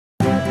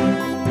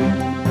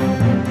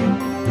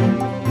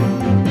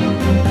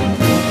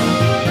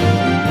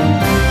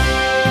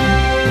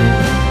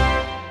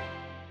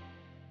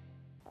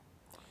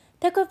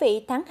Thưa quý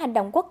vị, tháng hành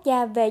động quốc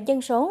gia về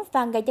dân số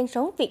và Ngày dân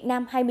số Việt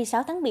Nam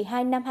 26 tháng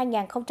 12 năm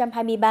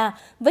 2023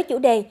 với chủ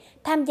đề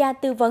tham gia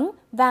tư vấn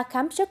và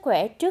khám sức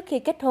khỏe trước khi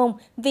kết hôn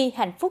vì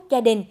hạnh phúc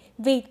gia đình,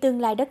 vì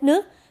tương lai đất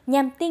nước,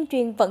 nhằm tuyên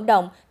truyền vận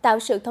động, tạo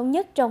sự thống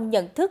nhất trong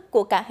nhận thức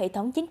của cả hệ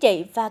thống chính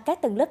trị và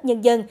các tầng lớp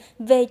nhân dân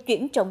về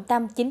chuyển trọng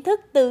tâm chính thức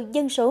từ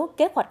dân số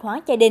kế hoạch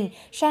hóa gia đình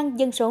sang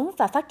dân số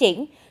và phát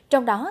triển.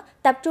 Trong đó,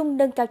 tập trung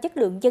nâng cao chất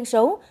lượng dân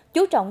số,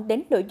 chú trọng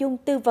đến nội dung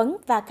tư vấn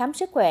và khám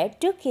sức khỏe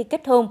trước khi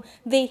kết hôn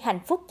vì hạnh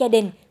phúc gia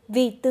đình,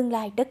 vì tương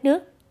lai đất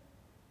nước.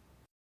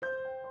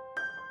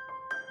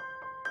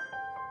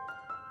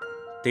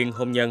 Tiền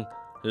hôn nhân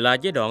là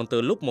giai đoạn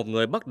từ lúc một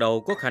người bắt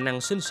đầu có khả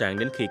năng sinh sản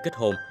đến khi kết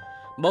hôn,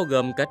 bao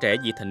gồm cả trẻ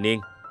vị thành niên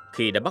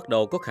khi đã bắt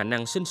đầu có khả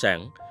năng sinh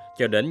sản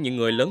cho đến những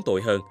người lớn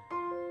tuổi hơn,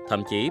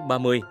 thậm chí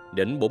 30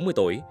 đến 40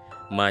 tuổi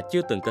mà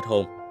chưa từng kết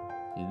hôn.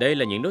 Đây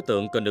là những đối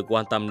tượng cần được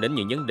quan tâm đến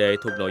những vấn đề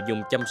thuộc nội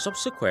dung chăm sóc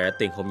sức khỏe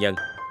tiền hôn nhân.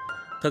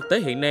 Thực tế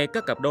hiện nay,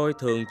 các cặp đôi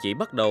thường chỉ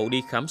bắt đầu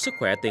đi khám sức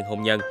khỏe tiền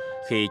hôn nhân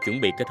khi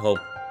chuẩn bị kết hôn.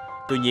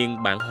 Tuy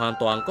nhiên, bạn hoàn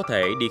toàn có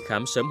thể đi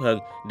khám sớm hơn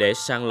để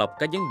sàng lọc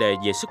các vấn đề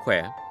về sức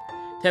khỏe.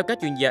 Theo các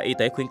chuyên gia y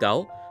tế khuyến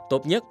cáo,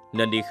 tốt nhất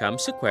nên đi khám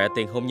sức khỏe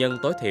tiền hôn nhân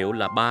tối thiểu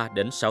là 3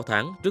 đến 6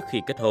 tháng trước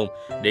khi kết hôn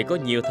để có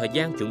nhiều thời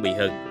gian chuẩn bị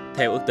hơn.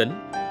 Theo ước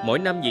tính, mỗi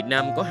năm Việt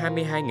Nam có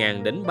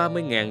 22.000 đến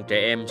 30.000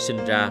 trẻ em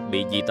sinh ra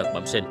bị dị tật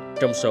bẩm sinh.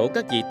 Trong số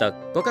các dị tật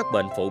có các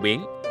bệnh phổ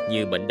biến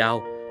như bệnh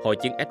đau, hội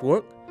chứng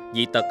Edward,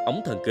 dị tật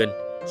ống thần kinh,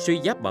 suy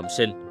giáp bẩm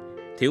sinh,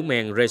 thiếu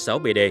men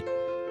R6PD,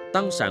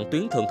 tăng sản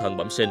tuyến thượng thận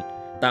bẩm sinh,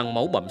 tan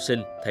máu bẩm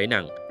sinh, thể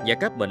nặng và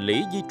các bệnh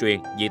lý di truyền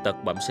dị tật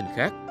bẩm sinh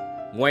khác.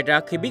 Ngoài ra,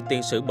 khi biết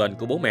tiền sử bệnh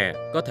của bố mẹ,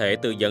 có thể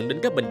tự dẫn đến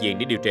các bệnh viện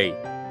để điều trị.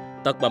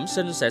 Tật bẩm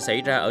sinh sẽ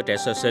xảy ra ở trẻ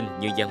sơ sinh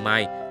như giang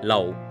mai,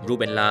 lậu,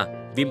 rubella,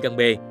 viêm gan B,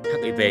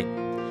 HIV.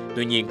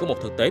 Tuy nhiên, có một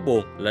thực tế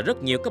buồn là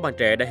rất nhiều các bạn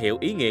trẻ đã hiểu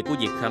ý nghĩa của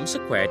việc khám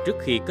sức khỏe trước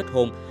khi kết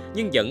hôn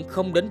nhưng vẫn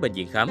không đến bệnh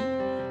viện khám.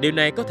 Điều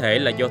này có thể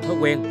là do thói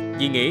quen,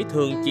 vì nghĩ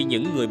thường chỉ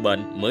những người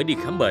bệnh mới đi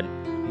khám bệnh.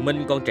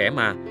 Mình còn trẻ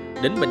mà,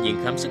 đến bệnh viện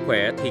khám sức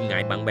khỏe thì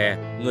ngại bạn bè,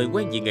 người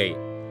quen dị nghị.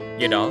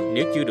 Do đó,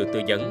 nếu chưa được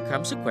tư vấn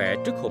khám sức khỏe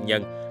trước hôn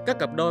nhân, các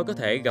cặp đôi có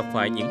thể gặp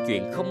phải những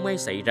chuyện không may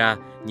xảy ra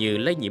như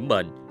lây nhiễm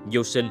bệnh,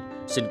 vô sinh,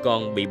 sinh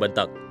con bị bệnh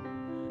tật.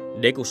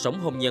 Để cuộc sống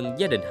hôn nhân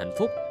gia đình hạnh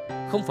phúc,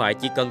 không phải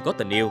chỉ cần có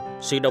tình yêu,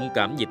 sự đồng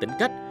cảm về tính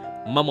cách,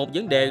 mà một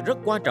vấn đề rất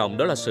quan trọng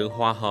đó là sự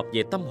hòa hợp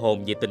về tâm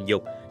hồn, về tình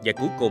dục và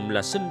cuối cùng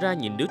là sinh ra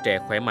những đứa trẻ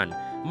khỏe mạnh,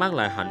 mang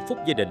lại hạnh phúc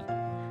gia đình.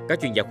 Các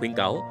chuyên gia khuyến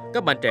cáo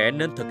các bạn trẻ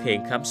nên thực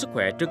hiện khám sức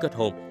khỏe trước kết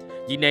hôn.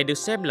 Việc này được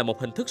xem là một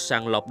hình thức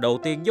sàng lọc đầu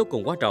tiên vô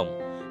cùng quan trọng.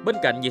 Bên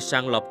cạnh việc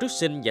sàng lọc trước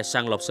sinh và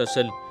sàng lọc sơ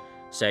sinh,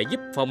 sẽ giúp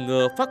phòng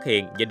ngừa, phát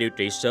hiện và điều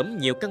trị sớm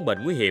nhiều căn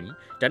bệnh nguy hiểm,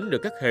 tránh được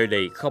các hệ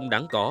lụy không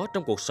đáng có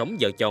trong cuộc sống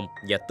vợ chồng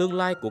và tương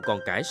lai của con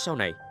cái sau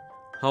này.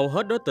 Hầu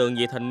hết đối tượng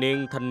vị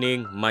thành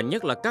niên mà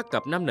nhất là các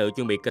cặp nam nữ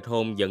chuẩn bị kết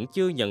hôn vẫn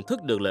chưa nhận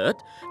thức được lợi ích,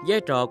 vai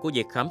trò của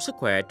việc khám sức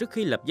khỏe trước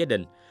khi lập gia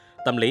đình.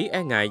 Tâm lý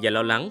e ngại và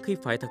lo lắng khi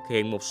phải thực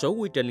hiện một số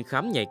quy trình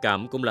khám nhạy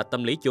cảm cũng là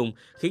tâm lý chung,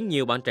 khiến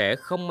nhiều bạn trẻ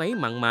không mấy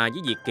mặn mà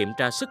với việc kiểm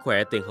tra sức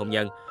khỏe tiền hôn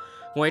nhân.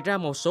 Ngoài ra,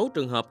 một số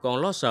trường hợp còn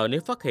lo sợ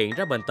nếu phát hiện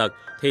ra bệnh tật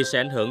thì sẽ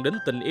ảnh hưởng đến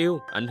tình yêu,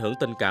 ảnh hưởng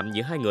tình cảm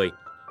giữa hai người.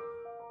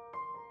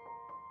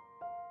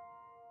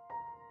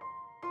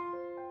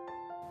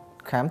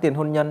 Khám tiền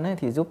hôn nhân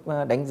thì giúp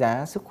đánh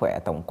giá sức khỏe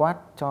tổng quát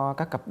cho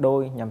các cặp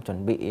đôi nhằm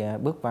chuẩn bị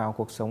bước vào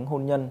cuộc sống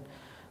hôn nhân.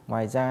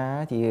 Ngoài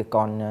ra thì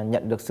còn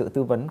nhận được sự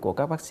tư vấn của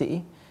các bác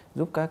sĩ,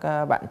 giúp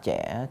các bạn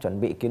trẻ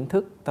chuẩn bị kiến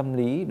thức tâm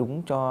lý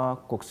đúng cho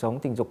cuộc sống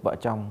tình dục vợ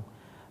chồng.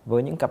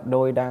 Với những cặp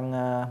đôi đang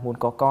muốn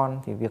có con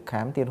thì việc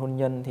khám tiền hôn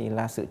nhân thì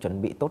là sự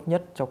chuẩn bị tốt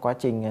nhất cho quá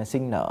trình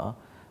sinh nở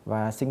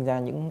và sinh ra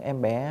những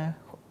em bé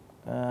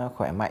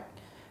khỏe mạnh.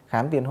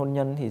 Khám tiền hôn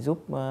nhân thì giúp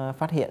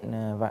phát hiện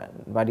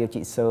và điều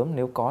trị sớm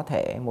nếu có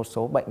thể một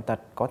số bệnh tật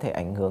có thể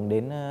ảnh hưởng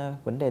đến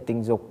vấn đề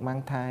tình dục,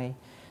 mang thai,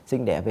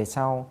 sinh đẻ về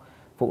sau.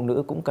 Phụ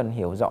nữ cũng cần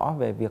hiểu rõ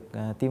về việc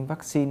tiêm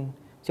vaccine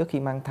trước khi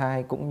mang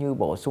thai cũng như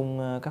bổ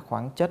sung các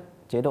khoáng chất,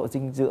 chế độ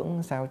dinh dưỡng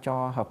sao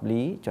cho hợp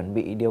lý, chuẩn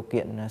bị điều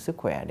kiện sức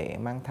khỏe để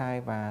mang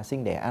thai và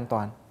sinh đẻ an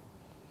toàn.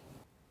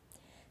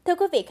 Thưa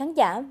quý vị khán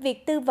giả,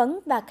 việc tư vấn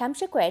và khám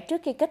sức khỏe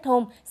trước khi kết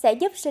hôn sẽ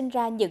giúp sinh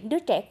ra những đứa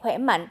trẻ khỏe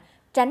mạnh,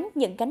 tránh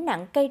những gánh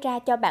nặng gây ra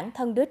cho bản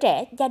thân đứa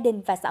trẻ, gia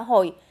đình và xã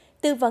hội.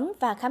 Tư vấn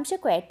và khám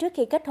sức khỏe trước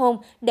khi kết hôn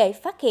để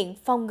phát hiện,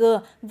 phòng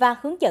ngừa và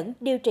hướng dẫn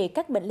điều trị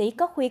các bệnh lý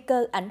có nguy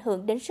cơ ảnh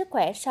hưởng đến sức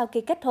khỏe sau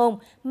khi kết hôn,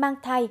 mang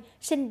thai,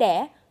 sinh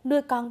đẻ,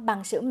 nuôi con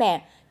bằng sữa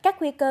mẹ,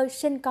 các nguy cơ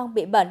sinh con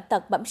bị bệnh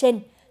tật bẩm sinh.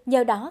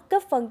 Nhờ đó,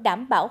 góp phần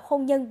đảm bảo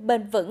hôn nhân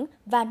bền vững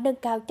và nâng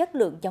cao chất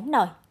lượng giống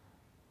nòi.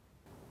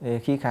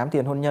 Khi khám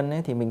tiền hôn nhân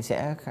thì mình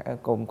sẽ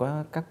gồm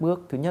có các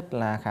bước. Thứ nhất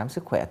là khám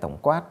sức khỏe tổng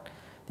quát.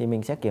 Thì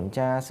mình sẽ kiểm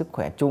tra sức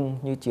khỏe chung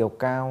như chiều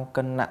cao,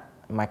 cân nặng,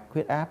 mạch,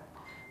 huyết áp,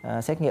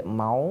 xét nghiệm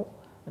máu,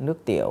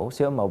 nước tiểu,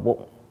 siêu âm ổ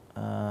bụng.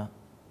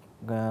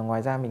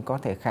 Ngoài ra mình có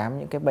thể khám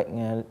những cái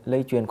bệnh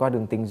lây truyền qua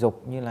đường tình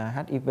dục như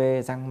là HIV,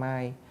 giang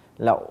mai,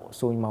 lậu,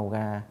 xùi màu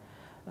gà.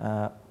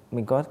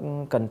 Mình có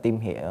cần tìm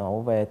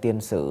hiểu về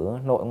tiền sử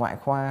nội ngoại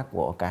khoa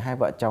của cả hai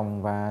vợ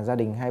chồng và gia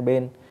đình hai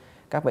bên.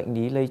 các bệnh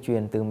lý lây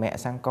truyền từ mẹ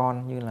sang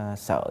con như là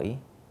sởi,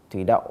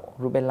 thủy đậu,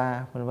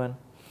 rubella, vân vân.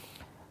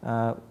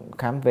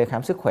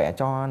 Khám sức khỏe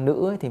cho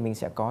nữ thì mình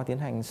sẽ có tiến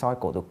hành soi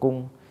cổ tử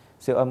cung,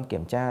 siêu âm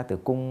kiểm tra tử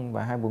cung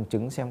và hai buồng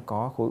trứng xem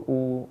có khối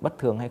u bất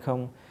thường hay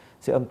không,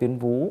 siêu âm tuyến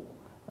vú,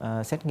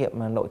 xét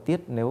nghiệm nội tiết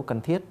nếu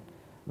cần thiết.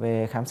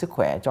 Về khám sức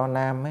khỏe cho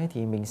nam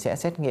thì mình sẽ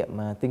xét nghiệm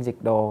tinh dịch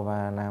đồ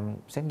và làm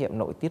xét nghiệm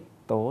nội tiết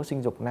tố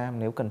sinh dục nam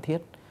nếu cần thiết.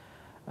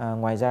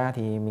 Ngoài ra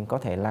thì mình có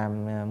thể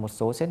làm một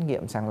số xét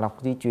nghiệm sàng lọc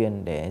di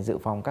truyền để dự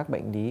phòng các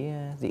bệnh lý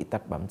dị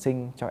tật bẩm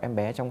sinh cho em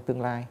bé trong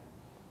tương lai.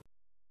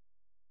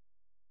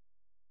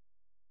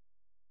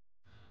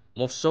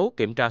 Một số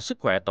kiểm tra sức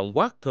khỏe tổng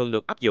quát thường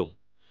được áp dụng.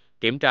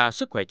 Kiểm tra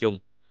sức khỏe chung,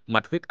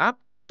 mạch huyết áp,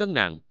 cân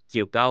nặng,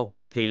 chiều cao,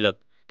 thị lực,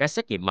 các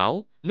xét nghiệm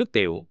máu, nước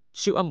tiểu,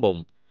 siêu âm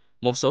bụng.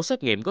 Một số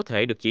xét nghiệm có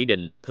thể được chỉ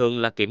định thường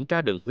là kiểm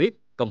tra đường huyết,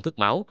 công thức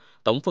máu,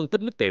 tổng phân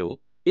tích nước tiểu,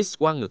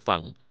 X-quang ngực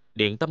phẳng,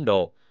 điện tâm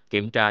đồ,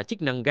 kiểm tra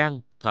chức năng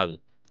gan, thận,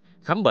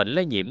 khám bệnh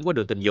lây nhiễm qua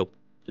đường tình dục,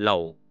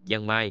 lậu,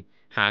 giang mai,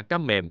 hạ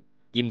cam mềm,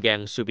 viêm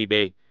gan siêu vi B,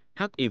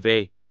 HIV,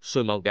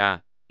 sùi màu gà,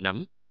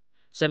 nấm.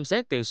 Xem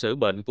xét tiền sử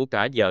bệnh của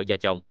cả vợ và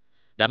chồng.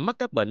 Đã mắc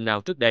các bệnh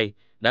nào trước đây,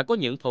 đã có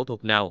những phẫu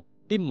thuật nào,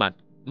 tim mạch,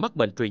 mắc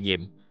bệnh truyền nhiễm,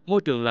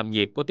 môi trường làm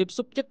việc có tiếp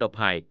xúc chất độc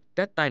hại,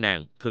 các tai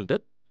nạn, thương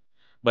tích.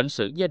 Bệnh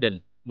sử gia đình,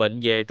 bệnh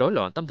về rối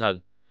loạn tâm thần.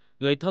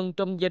 Người thân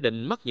trong gia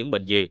đình mắc những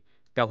bệnh gì?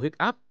 Cao huyết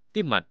áp,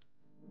 tim mạch,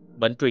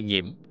 bệnh truyền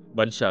nhiễm,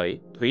 bệnh sởi,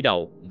 thủy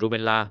đậu,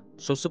 rubella,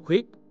 sốt xuất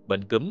huyết,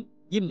 bệnh cúm,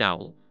 viêm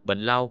não,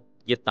 bệnh lao,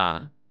 dịch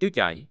tả, tiêu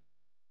chảy.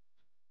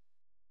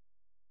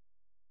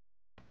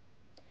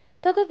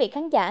 Thưa quý vị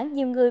khán giả,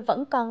 nhiều người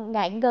vẫn còn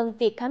ngại ngần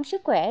việc khám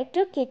sức khỏe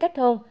trước khi kết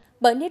hôn,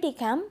 bởi nếu đi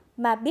khám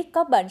mà biết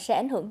có bệnh sẽ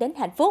ảnh hưởng đến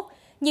hạnh phúc.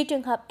 Nhiều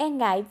trường hợp e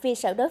ngại vì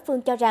sợ đối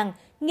phương cho rằng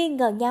nghi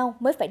ngờ nhau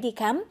mới phải đi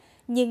khám.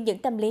 Nhưng những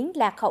tâm lý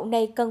lạc hậu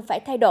này cần phải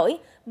thay đổi,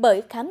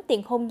 bởi khám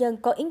tiền hôn nhân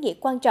có ý nghĩa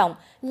quan trọng,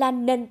 là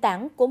nền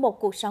tảng của một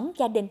cuộc sống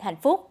gia đình hạnh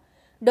phúc.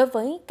 Đối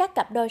với các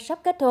cặp đôi sắp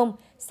kết hôn,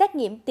 xét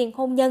nghiệm tiền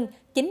hôn nhân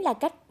chính là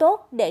cách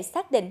tốt để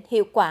xác định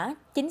hiệu quả,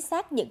 chính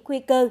xác những nguy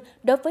cơ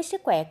đối với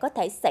sức khỏe có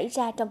thể xảy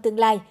ra trong tương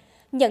lai.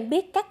 Nhận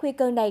biết các nguy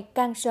cơ này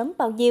càng sớm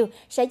bao nhiêu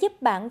sẽ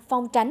giúp bạn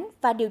phòng tránh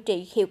và điều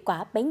trị hiệu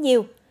quả bấy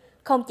nhiêu.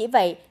 Không chỉ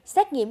vậy,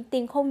 xét nghiệm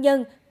tiền hôn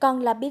nhân còn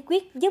là bí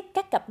quyết giúp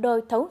các cặp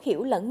đôi thấu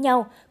hiểu lẫn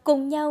nhau,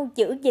 cùng nhau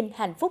giữ gìn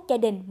hạnh phúc gia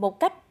đình một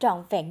cách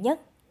trọn vẹn nhất.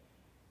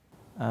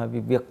 Vì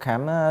việc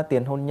khám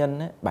tiền hôn nhân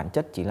bản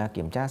chất chỉ là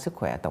kiểm tra sức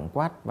khỏe tổng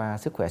quát và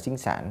sức khỏe sinh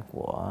sản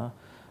của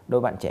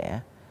đôi bạn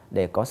trẻ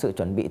để có sự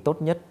chuẩn bị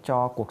tốt nhất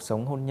cho cuộc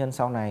sống hôn nhân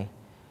sau này.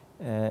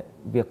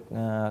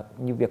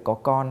 Như việc có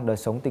con, đời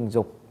sống tình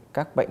dục,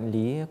 các bệnh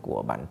lý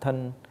của bản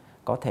thân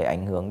có thể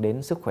ảnh hưởng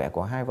đến sức khỏe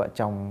của hai vợ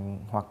chồng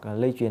hoặc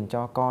lây truyền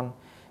cho con.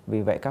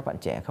 Vì vậy các bạn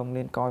trẻ không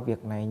nên coi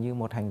việc này như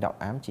một hành động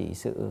ám chỉ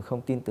sự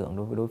không tin tưởng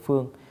đối với đối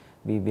phương,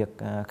 vì việc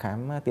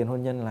khám tiền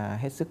hôn nhân là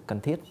hết sức cần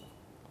thiết.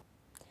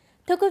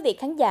 Thưa quý vị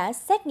khán giả,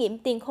 xét nghiệm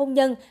tiền hôn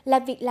nhân là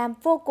việc làm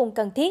vô cùng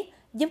cần thiết,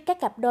 giúp các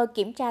cặp đôi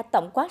kiểm tra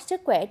tổng quát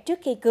sức khỏe trước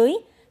khi cưới,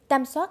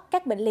 tầm soát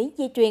các bệnh lý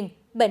di truyền,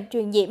 bệnh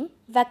truyền nhiễm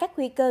và các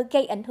nguy cơ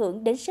gây ảnh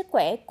hưởng đến sức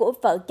khỏe của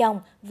vợ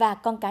chồng và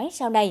con cái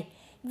sau này.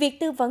 Việc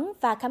tư vấn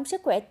và khám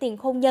sức khỏe tiền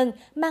hôn nhân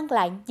mang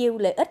lại nhiều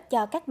lợi ích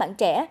cho các bạn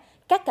trẻ,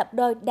 các cặp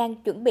đôi đang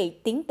chuẩn bị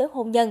tiến tới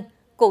hôn nhân.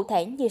 Cụ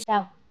thể như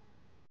sau.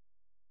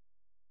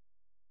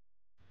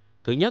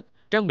 Thứ nhất,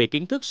 trang bị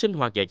kiến thức sinh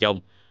hoạt vợ chồng.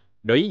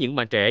 Đối với những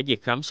bạn trẻ,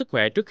 việc khám sức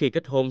khỏe trước khi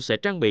kết hôn sẽ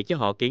trang bị cho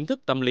họ kiến thức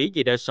tâm lý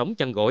về đời sống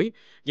chăn gối.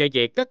 Do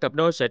vậy, các cặp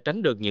đôi sẽ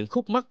tránh được những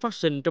khúc mắc phát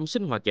sinh trong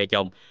sinh hoạt vợ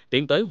chồng,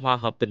 tiến tới hòa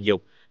hợp tình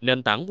dục,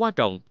 nền tảng quan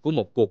trọng của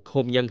một cuộc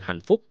hôn nhân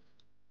hạnh phúc.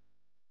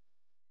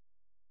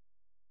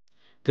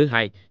 Thứ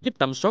hai, giúp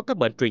tầm soát các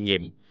bệnh truyền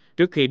nhiễm.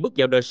 Trước khi bước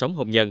vào đời sống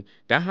hôn nhân,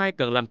 cả hai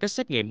cần làm các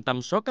xét nghiệm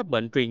tầm soát các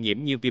bệnh truyền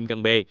nhiễm như viêm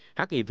gan B,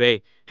 HIV,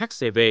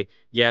 HCV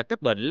và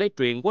các bệnh lây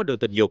truyền qua đường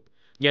tình dục.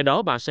 Nhờ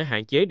đó, bạn sẽ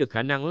hạn chế được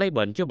khả năng lây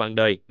bệnh cho bạn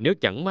đời nếu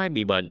chẳng may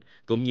bị bệnh,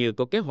 cũng như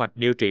có kế hoạch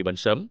điều trị bệnh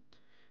sớm.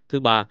 Thứ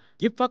ba,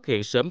 giúp phát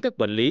hiện sớm các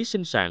bệnh lý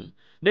sinh sản.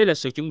 Đây là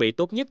sự chuẩn bị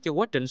tốt nhất cho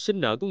quá trình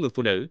sinh nở của người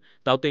phụ nữ,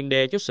 tạo tiền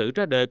đề cho sự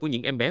ra đời của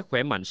những em bé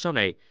khỏe mạnh sau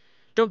này.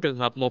 Trong trường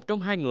hợp một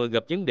trong hai người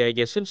gặp vấn đề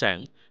về sinh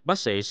sản, bác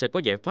sĩ sẽ có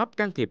giải pháp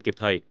can thiệp kịp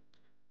thời.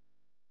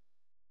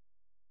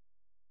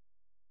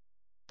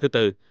 Thứ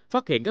tư,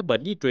 phát hiện các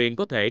bệnh di truyền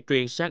có thể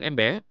truyền sang em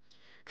bé.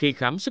 Khi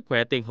khám sức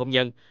khỏe tiền hôn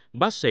nhân,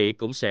 bác sĩ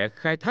cũng sẽ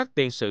khai thác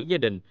tiền sử gia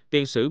đình,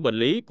 tiền sử bệnh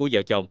lý của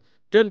vợ chồng.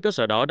 Trên cơ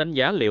sở đó đánh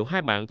giá liệu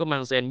hai bạn có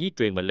mang gen di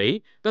truyền bệnh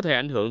lý, có thể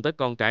ảnh hưởng tới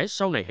con cái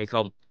sau này hay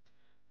không.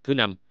 Thứ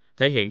năm,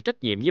 thể hiện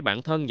trách nhiệm với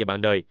bản thân và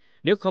bạn đời.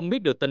 Nếu không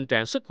biết được tình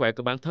trạng sức khỏe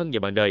của bản thân và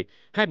bạn đời,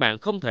 hai bạn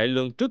không thể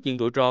lường trước những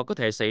rủi ro có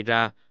thể xảy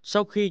ra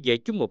sau khi về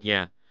chung một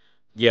nhà.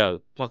 Vợ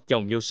hoặc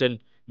chồng vô sinh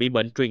bị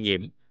bệnh truyền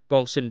nhiễm,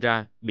 con sinh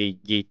ra bị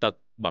dị tật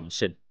bẩm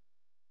sinh.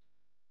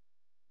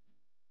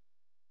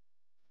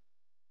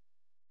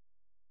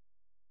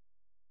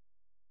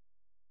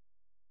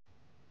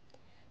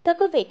 Thưa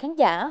quý vị khán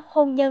giả,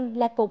 hôn nhân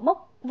là cột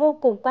mốc vô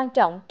cùng quan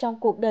trọng trong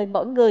cuộc đời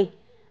mỗi người.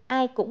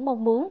 ai cũng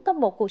mong muốn có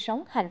một cuộc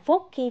sống hạnh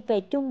phúc khi về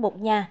chung một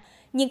nhà.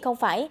 Nhưng không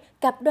phải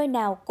cặp đôi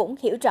nào cũng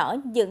hiểu rõ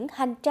những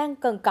hành trang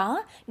cần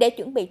có để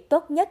chuẩn bị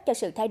tốt nhất cho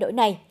sự thay đổi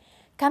này.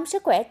 Khám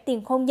sức khỏe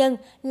tiền hôn nhân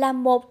là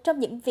một trong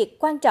những việc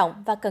quan trọng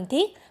và cần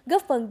thiết,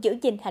 góp phần giữ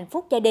gìn hạnh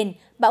phúc gia đình,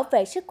 bảo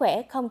vệ sức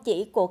khỏe không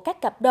chỉ của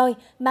các cặp đôi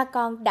mà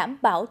còn đảm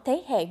bảo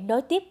thế hệ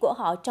nối tiếp của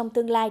họ trong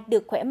tương lai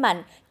được khỏe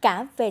mạnh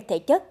cả về thể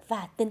chất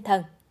và tinh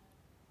thần.